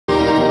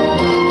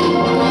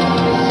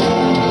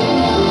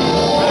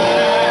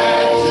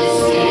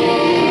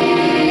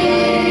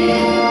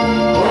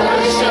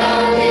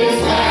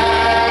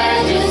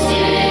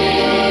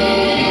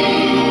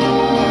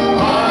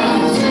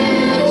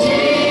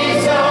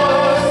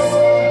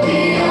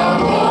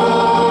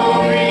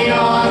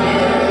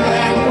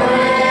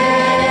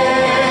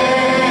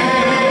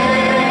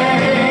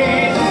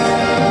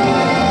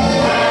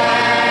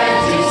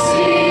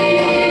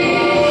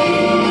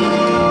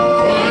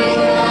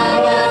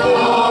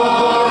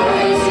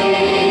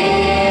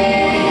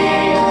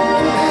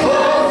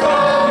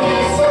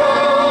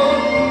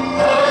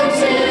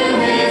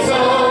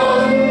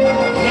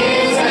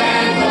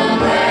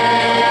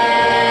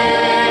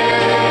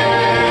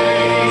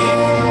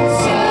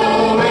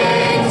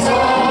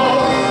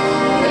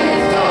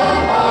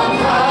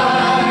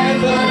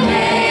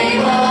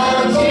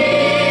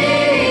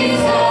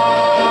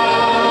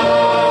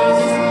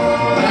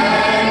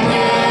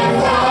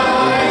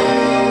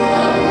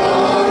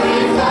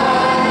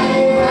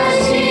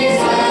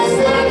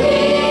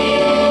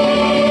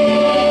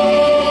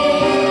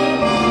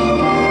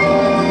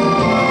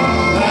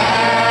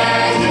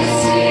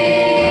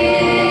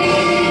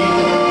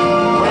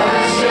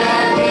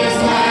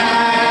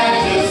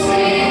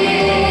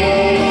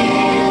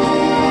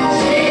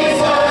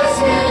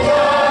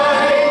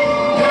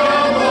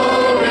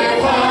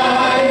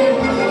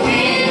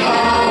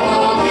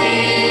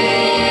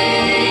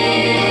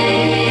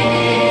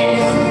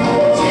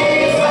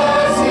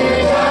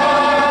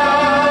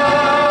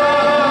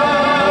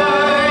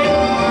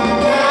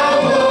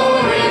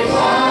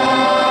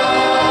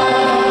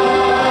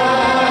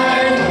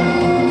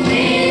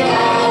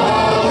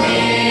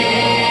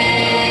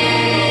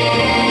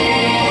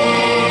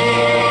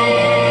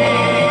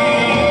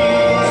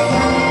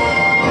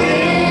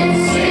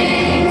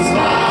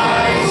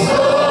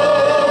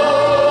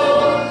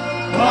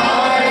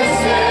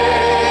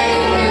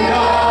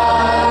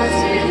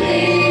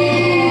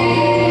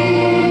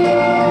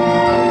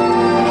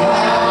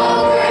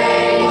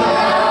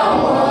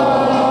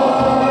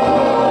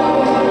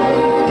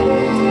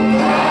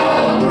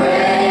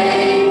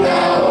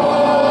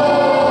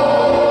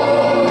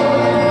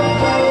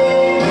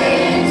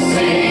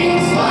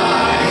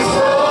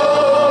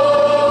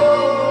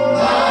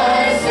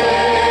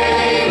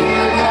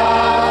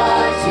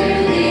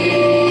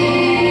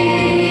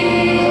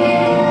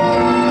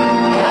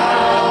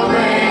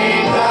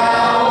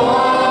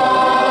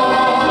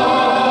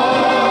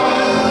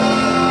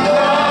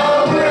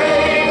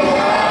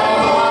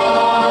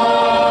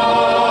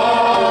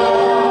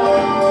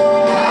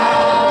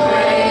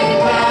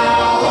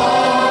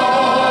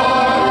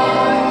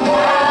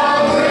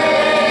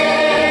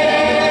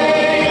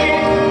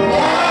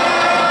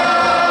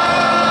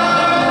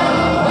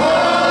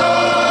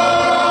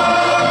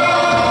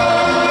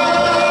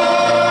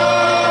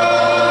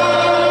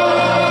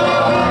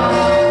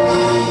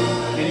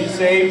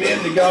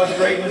God's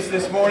greatness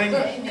this morning?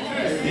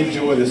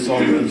 Enjoy this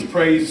song. Let's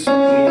praise the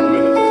Lord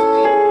with us.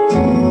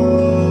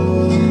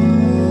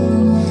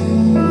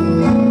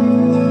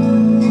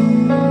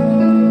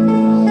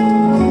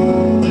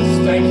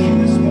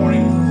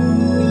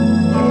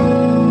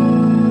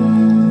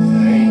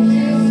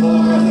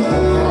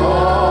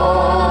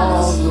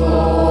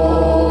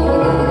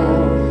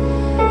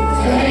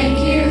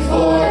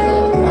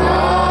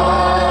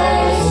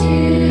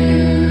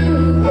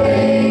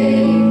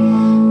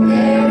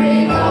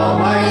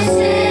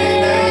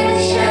 Sin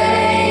and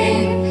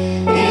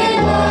shame,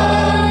 in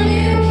love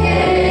you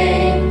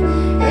came.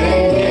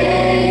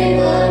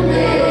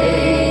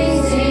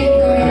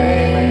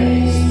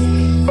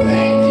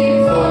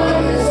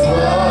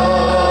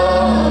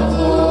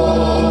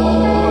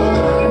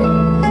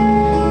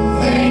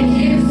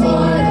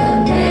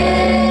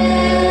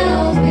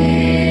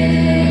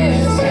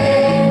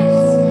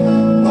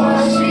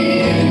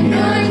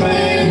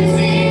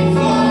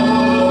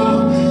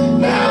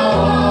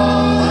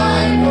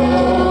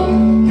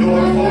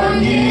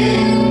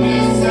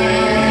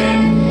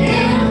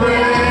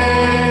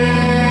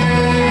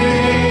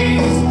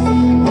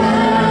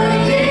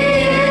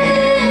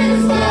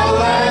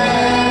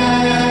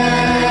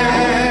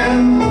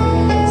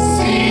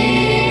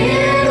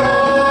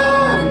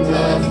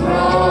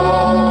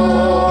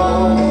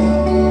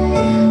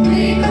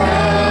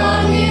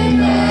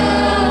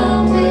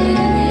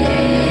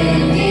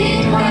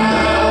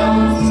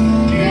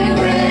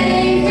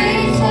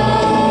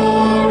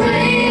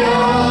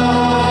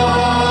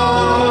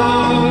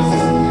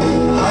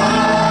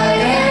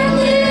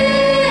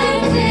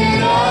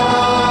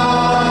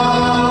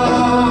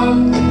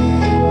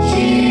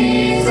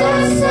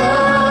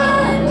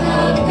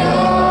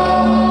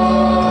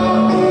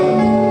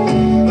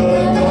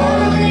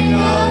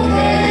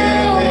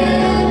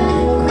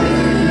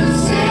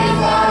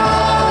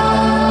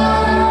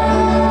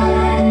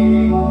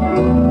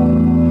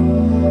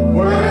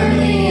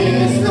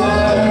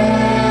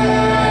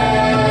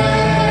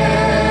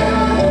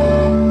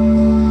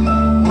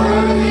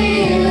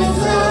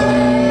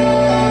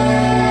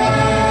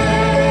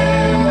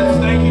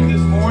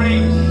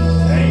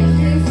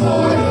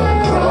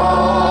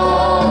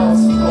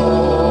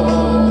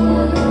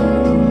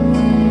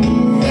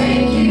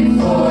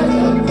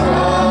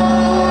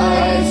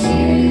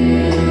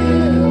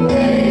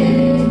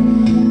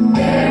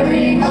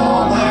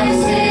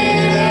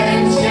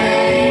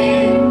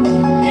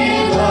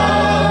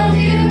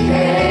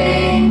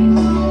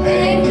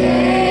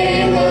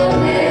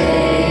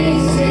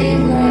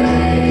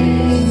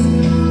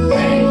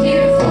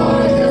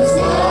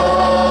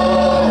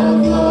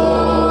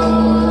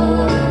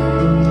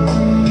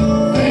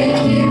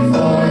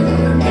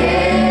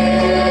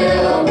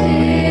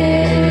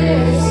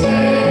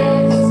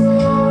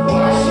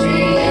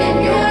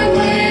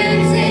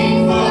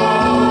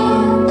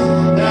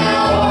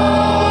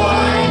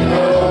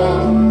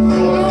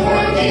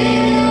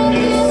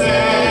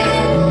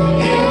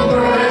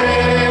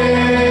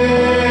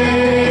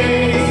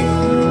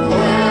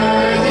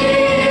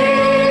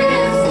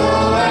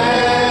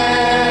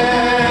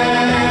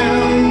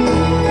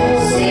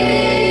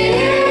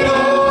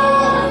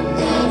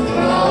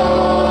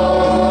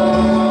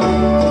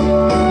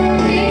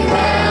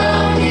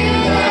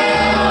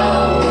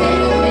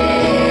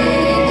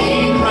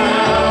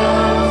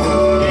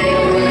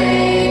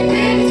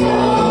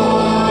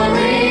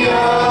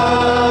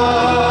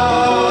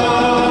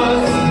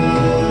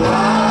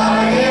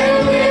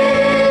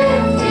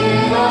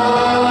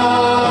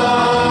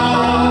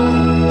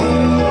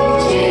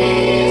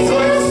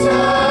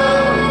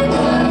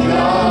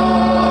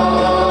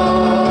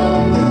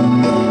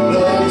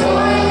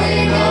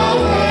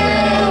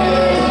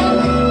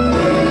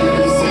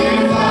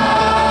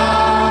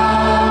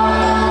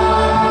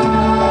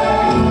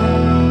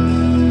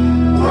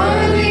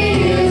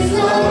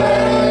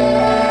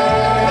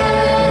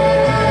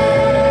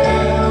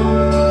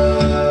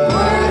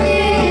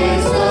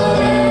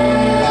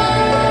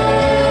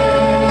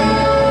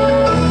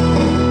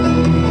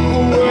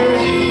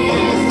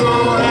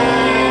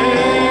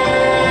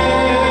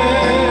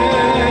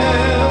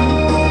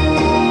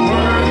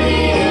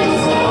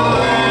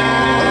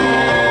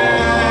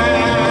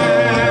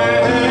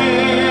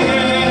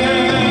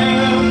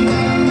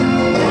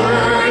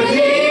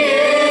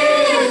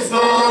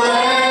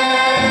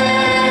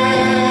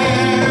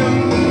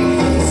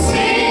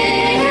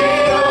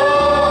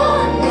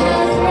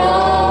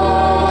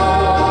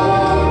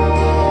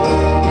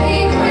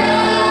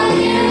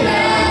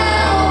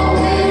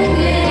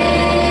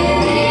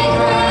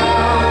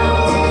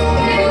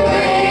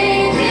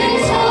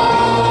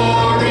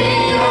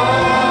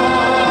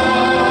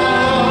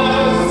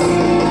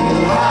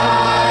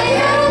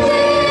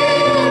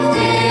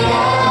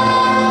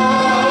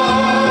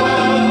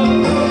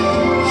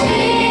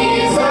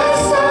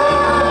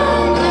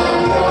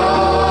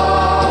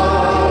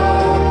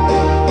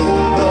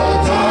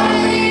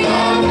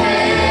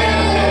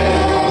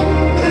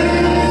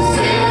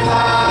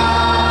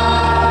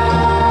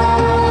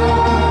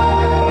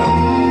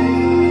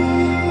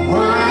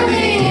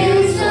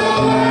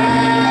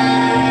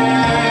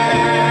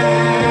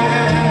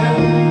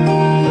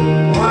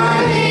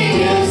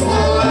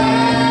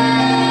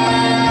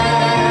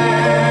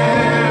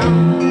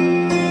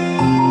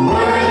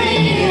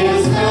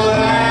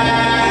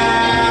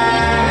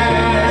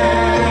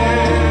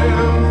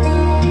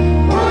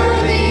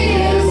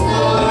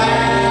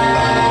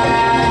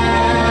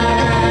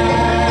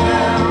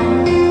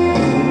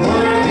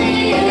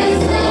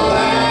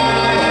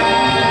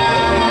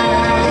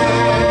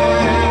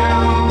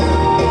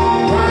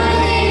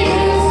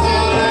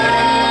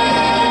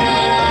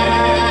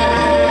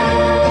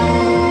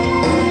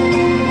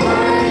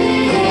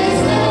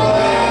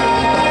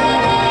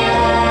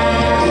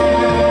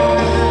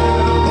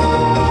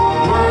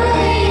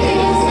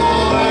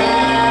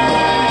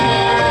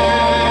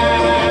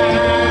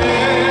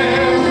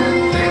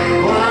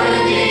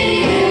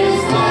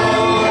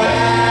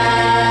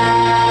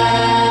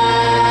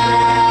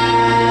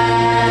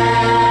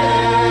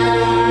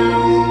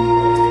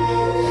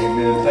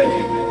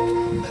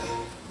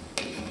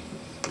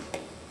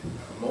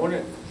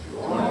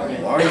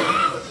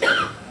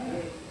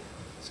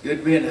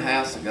 be in the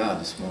house of God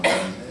this morning.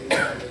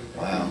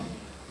 Wow.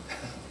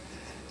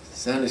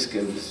 Sunday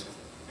school was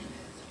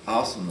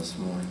awesome this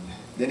morning.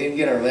 Didn't even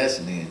get our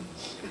lesson in.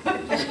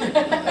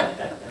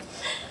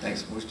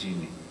 Thanks. Where's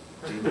Jimmy?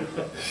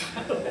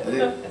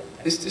 But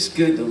it's just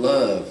good to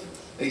love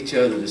each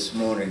other this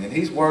morning. And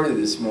he's worthy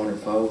this morning,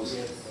 folks.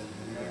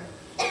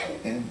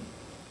 And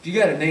if you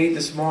got a need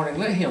this morning,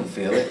 let him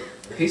feel it.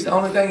 He's the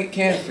only thing that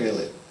can feel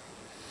it.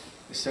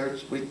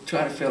 We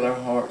try to fill our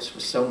hearts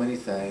with so many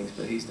things,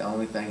 but he's the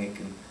only thing that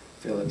can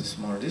fill it this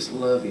morning. Just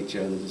love each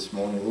other this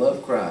morning.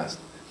 Love Christ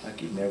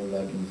like you've never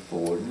loved him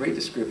before. And read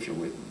the scripture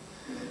with me.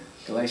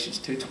 Galatians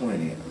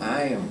 2:20.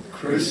 I am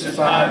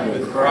crucified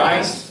with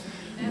Christ.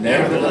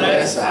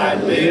 Nevertheless I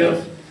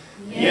live.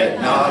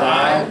 Yet not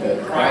I,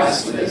 but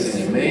Christ lives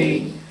in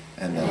me.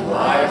 And the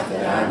life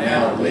that I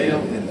now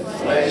live in the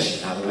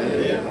flesh, I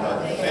live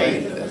by the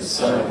faith of the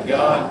Son of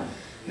God,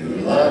 who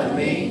loved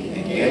me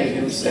and gave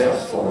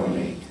himself for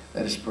me.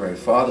 Let us pray.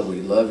 Father,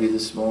 we love you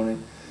this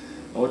morning.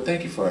 Lord,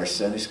 thank you for our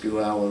Sunday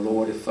school hour.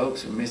 Lord, if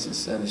folks are missing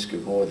Sunday school,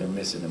 boy, they're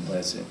missing a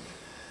blessing.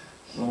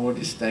 Lord,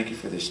 just thank you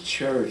for this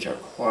church, our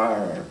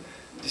choir.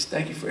 Just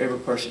thank you for every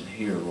person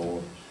here,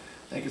 Lord.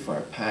 Thank you for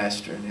our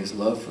pastor and his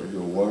love for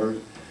your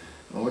word.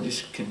 Lord,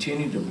 just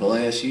continue to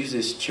bless. Use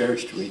this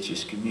church to reach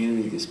this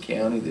community, this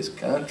county, this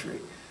country.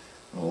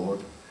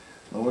 Lord,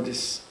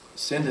 just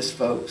send us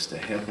folks to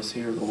help us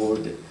here,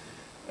 Lord, that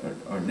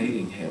are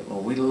needing help.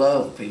 Lord, we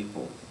love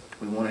people.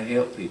 We want to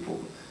help people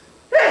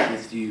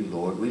with you,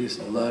 Lord. We just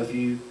love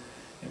you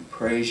and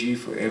praise you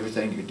for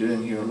everything you're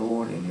doing here,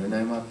 Lord. In your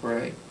name I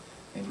pray.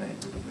 Amen.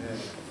 Amen.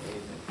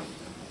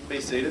 Be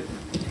seated.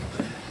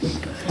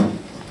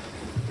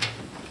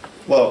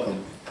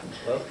 Welcome.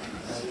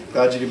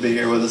 Glad you could be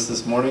here with us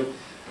this morning.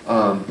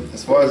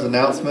 As far as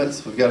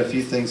announcements, we've got a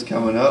few things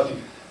coming up.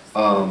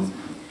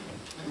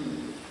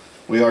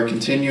 We are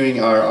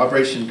continuing our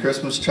Operation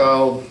Christmas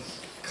Child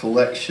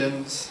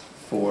collections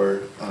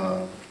for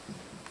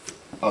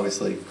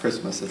obviously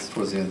Christmas. It's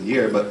towards the end of the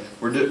year, but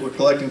we're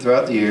collecting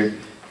throughout the year.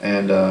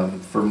 And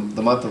for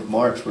the month of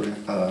March, we're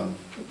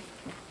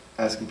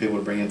asking people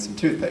to bring in some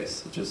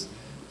toothpaste, so just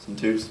some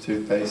tubes of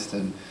toothpaste,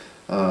 and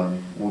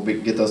we'll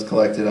get those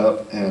collected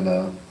up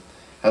and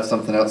have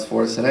something else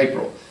for us in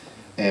April.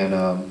 And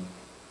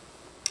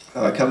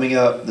coming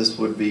up, this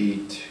would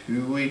be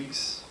 2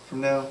 weeks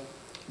from now,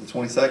 the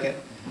 22nd.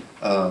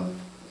 I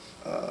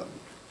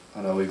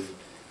know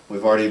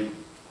we've already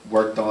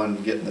worked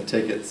on getting the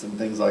tickets and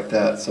things like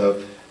that.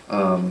 So,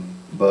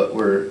 but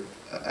we're,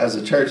 as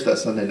a church, that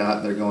Sunday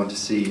night they're going to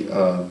see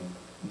the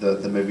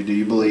movie Do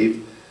You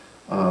Believe?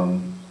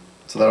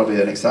 So that'll be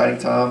an exciting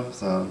time,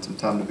 some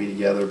time to be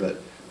together,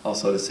 but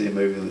also to see a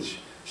movie that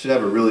should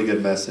have a really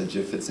good message.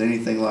 If it's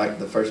anything like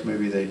the first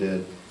movie they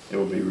did, it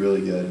will be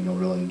really good and you'll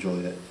really enjoy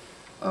it.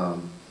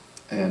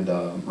 And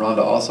Rhonda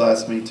also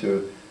asked me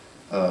to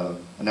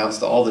announce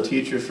to all the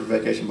teachers for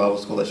Vacation Bible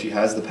School that she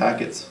has the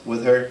packets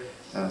with her,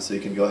 so you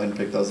can go ahead and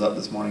pick those up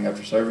this morning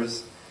after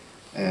service.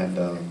 And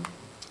I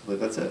believe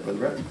that's it. Brother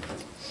Brett?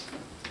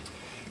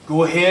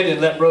 Go ahead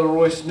and let Brother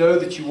Royce know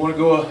that you want to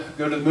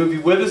go to the movie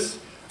with us.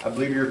 I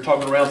believe you're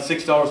talking around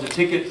 $6 a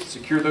ticket.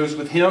 Secure those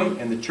with him,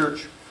 and the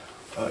church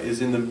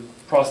is in the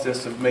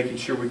process of making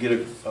sure we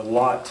get a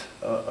lot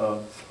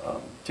of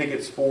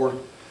tickets for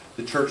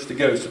the church to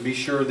go. So be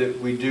sure that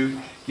we do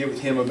get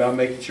with him about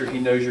making sure he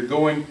knows you're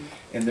going,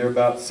 and they're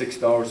about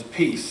 $6 a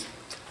piece.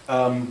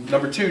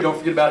 Number two, don't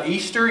forget about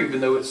Easter.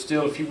 Even though it's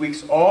still a few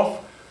weeks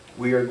off,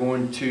 we are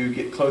going to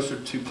get closer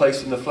to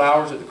placing the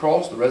flowers at the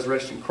cross, the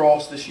resurrection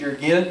cross, this year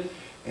again.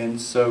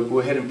 And so go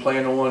ahead and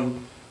plan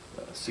on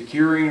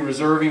securing,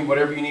 reserving,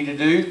 whatever you need to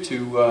do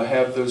to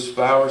have those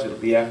flowers. It'll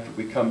be after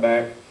we come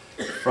back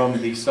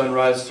from the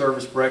sunrise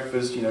service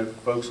breakfast. You know,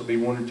 folks will be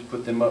wanting to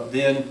put them up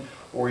then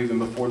or even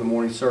before the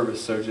morning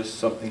service. So just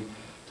something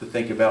to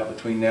think about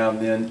between now and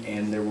then,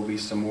 and there will be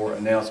some more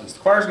announcements. The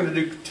choir's going to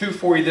do two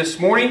for you this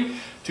morning.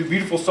 Two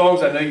beautiful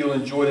songs. I know you'll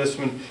enjoy this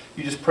one.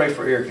 You just pray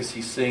for Eric as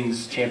he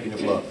sings Champion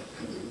of Love.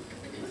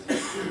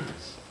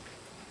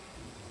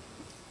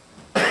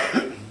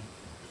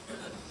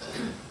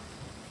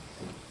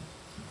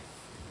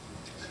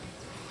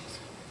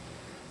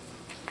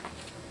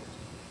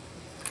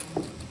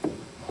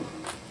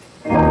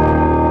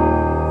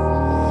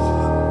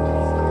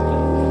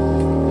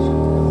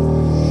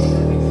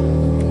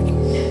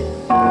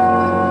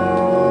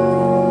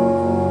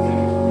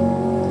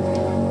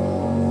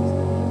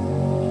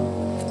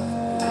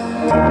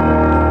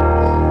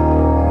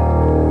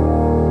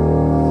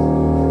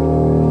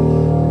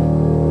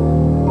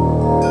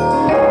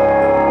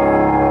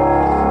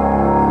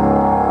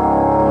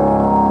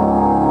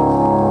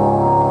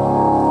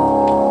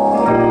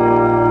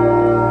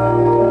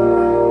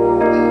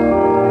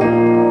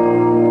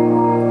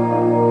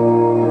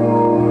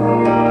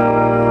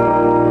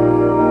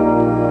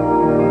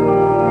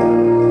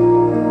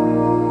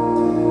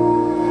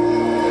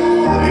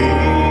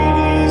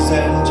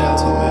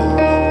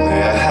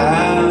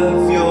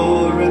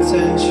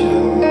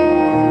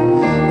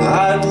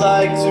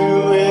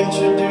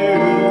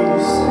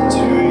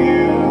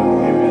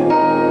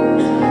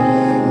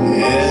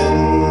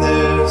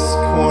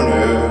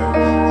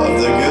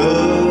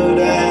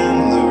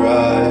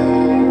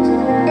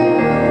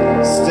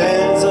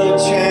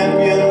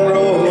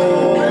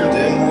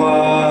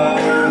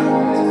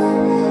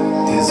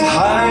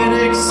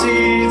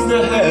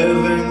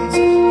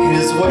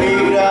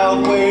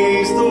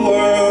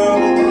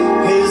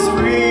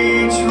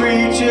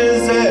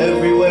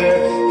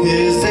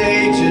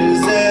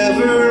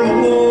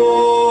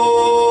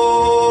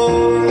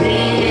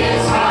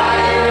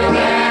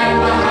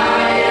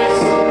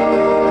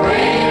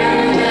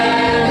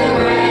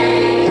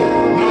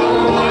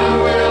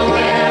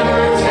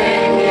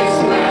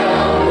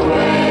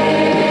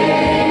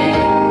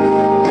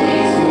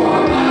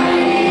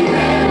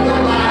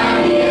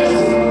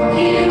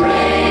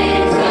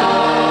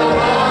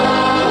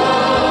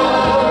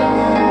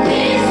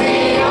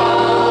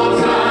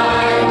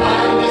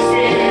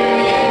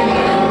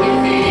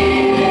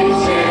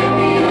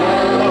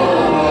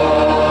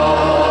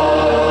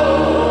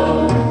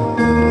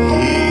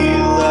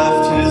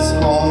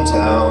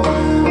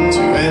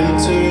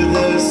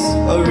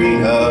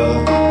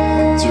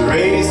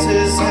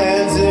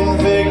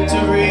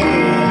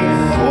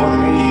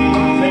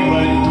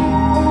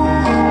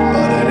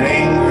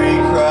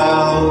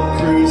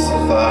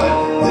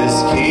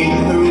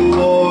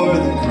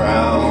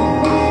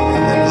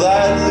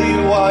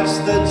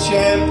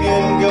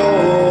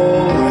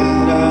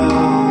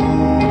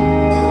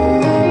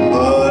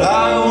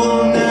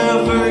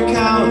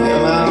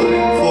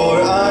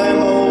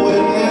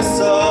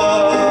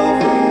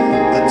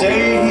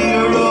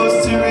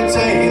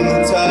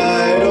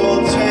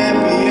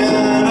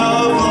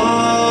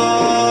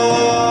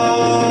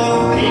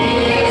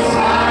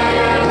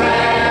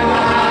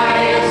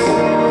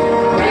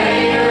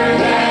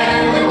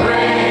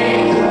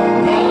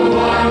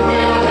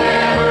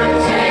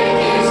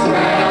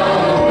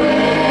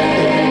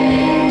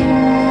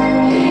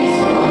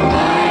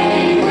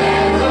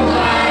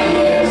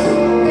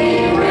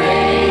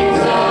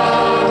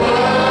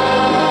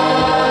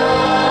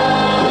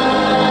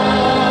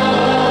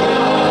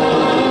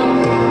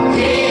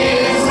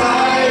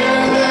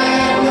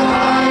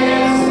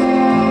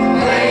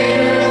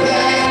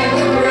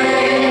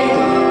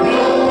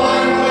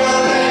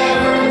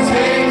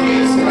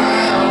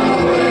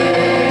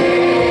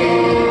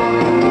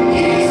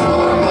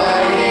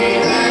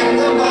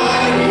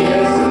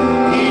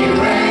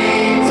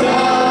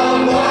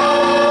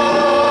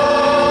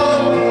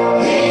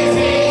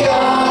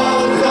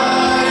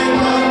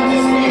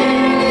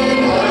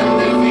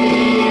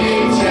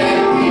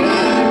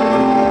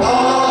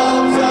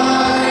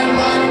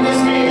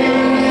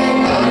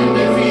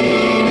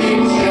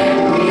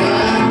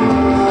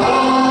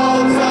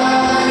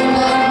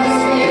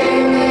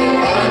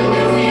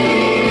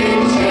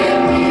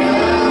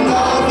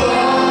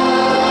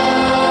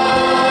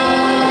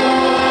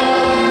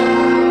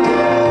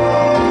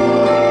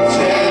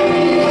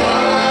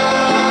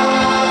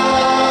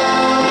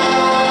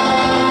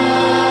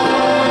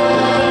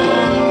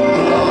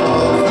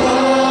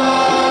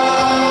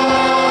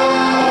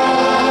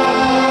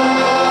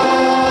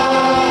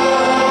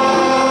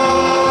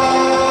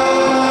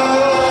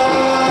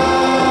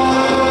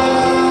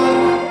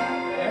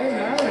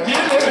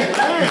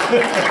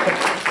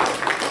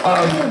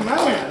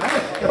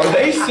 Are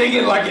they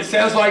singing like it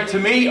sounds like to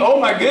me? Oh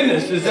my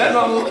goodness, is that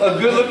not a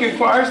good looking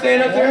choir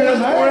stand up there this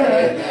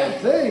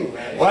morning?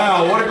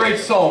 Wow, what a great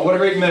song, what a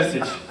great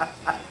message.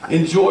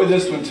 Enjoy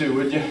this one too,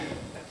 would you?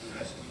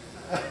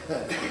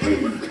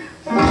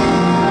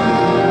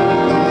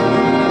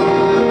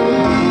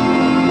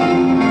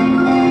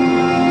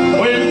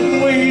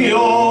 When we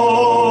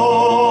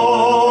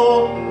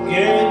all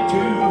get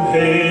to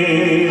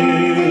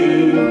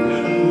heaven,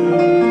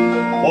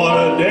 what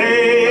a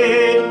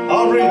day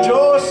of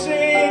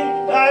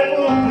rejoicing that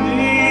will be.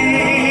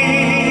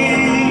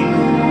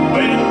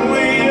 When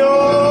we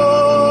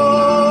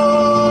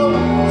all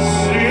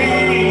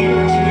see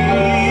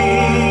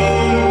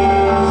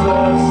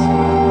Jesus,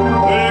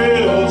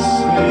 we'll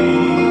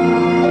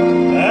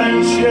sing and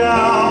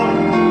shout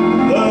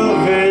the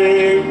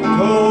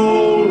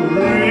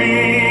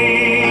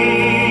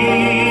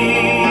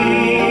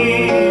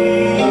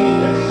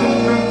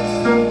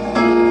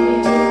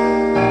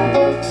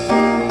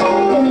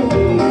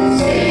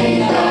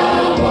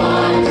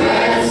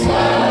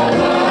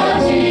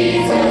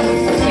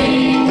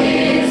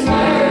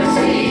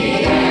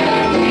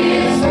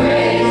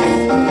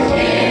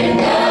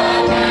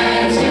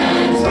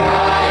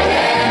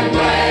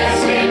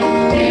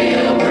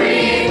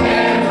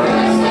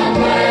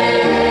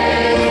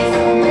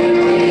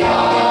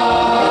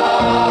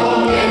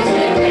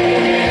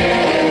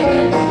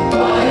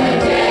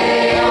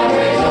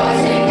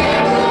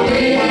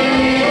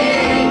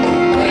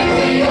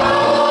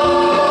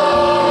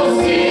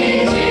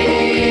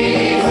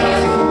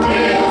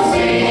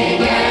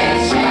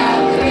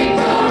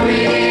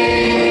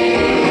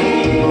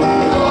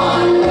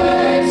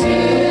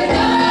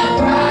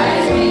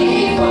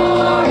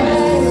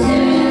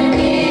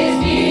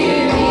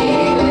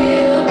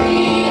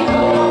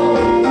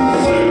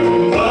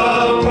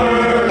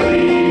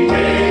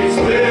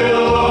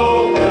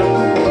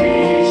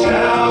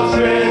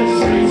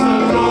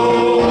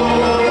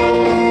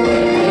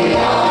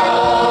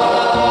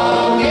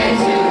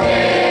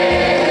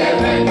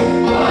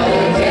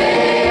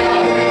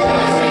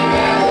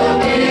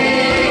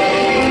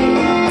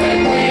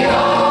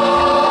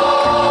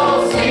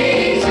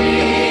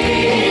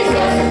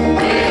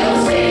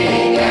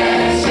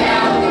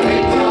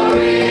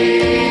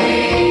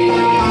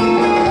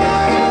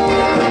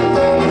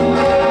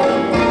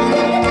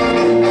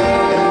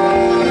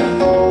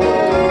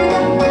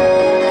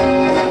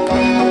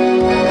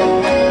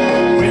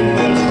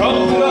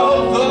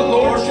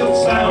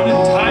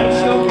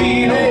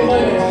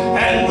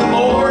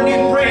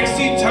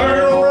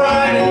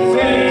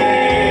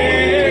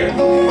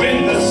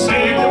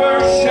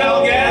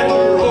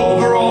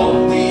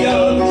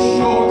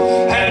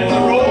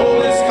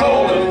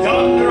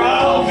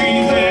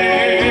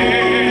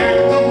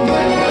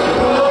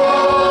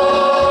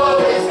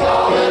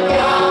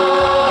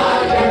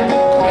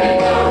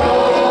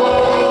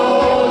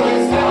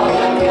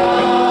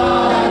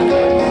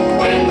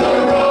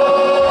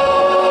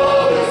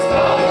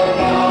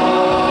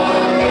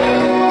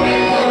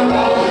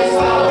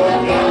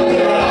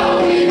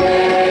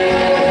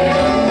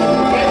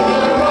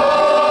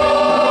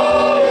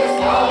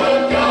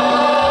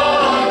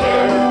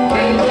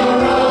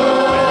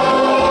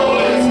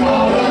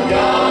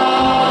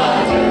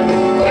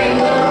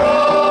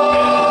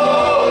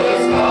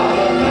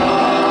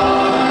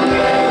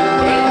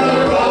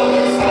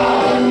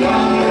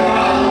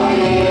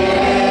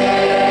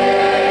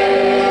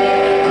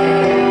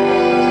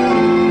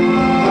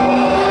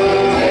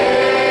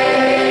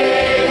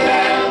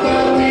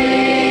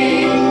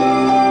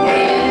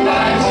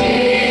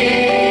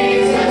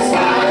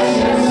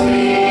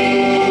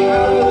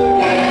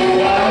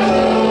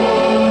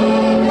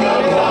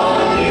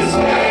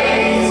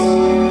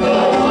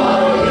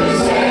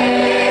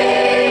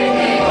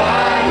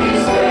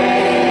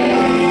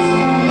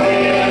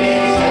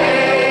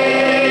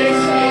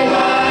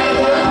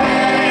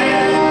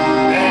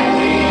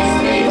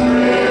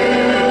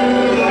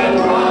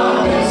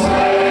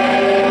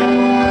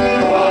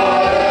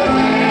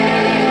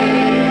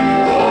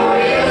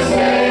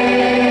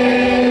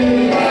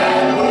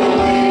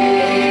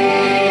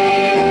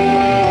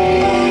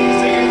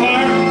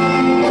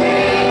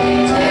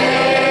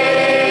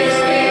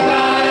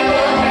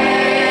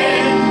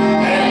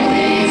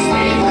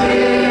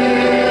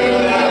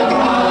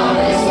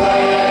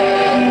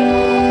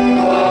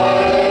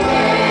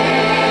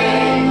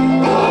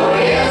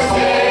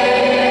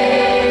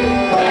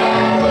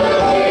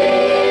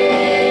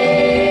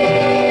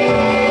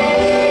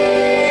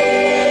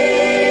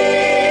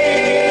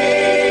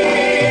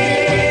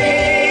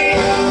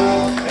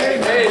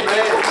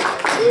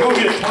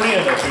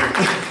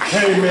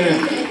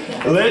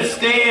Amen. Let's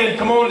stand.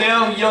 Come on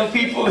down, young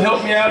people.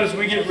 Help me out as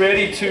we get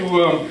ready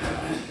to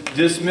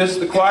dismiss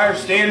the choir.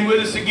 Stand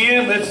with us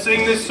again. Let's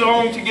sing this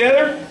song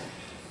together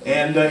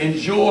and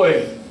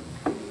enjoy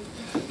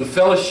the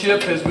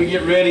fellowship as we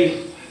get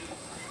ready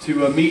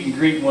to meet and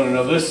greet one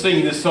another. Let's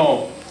sing this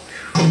song.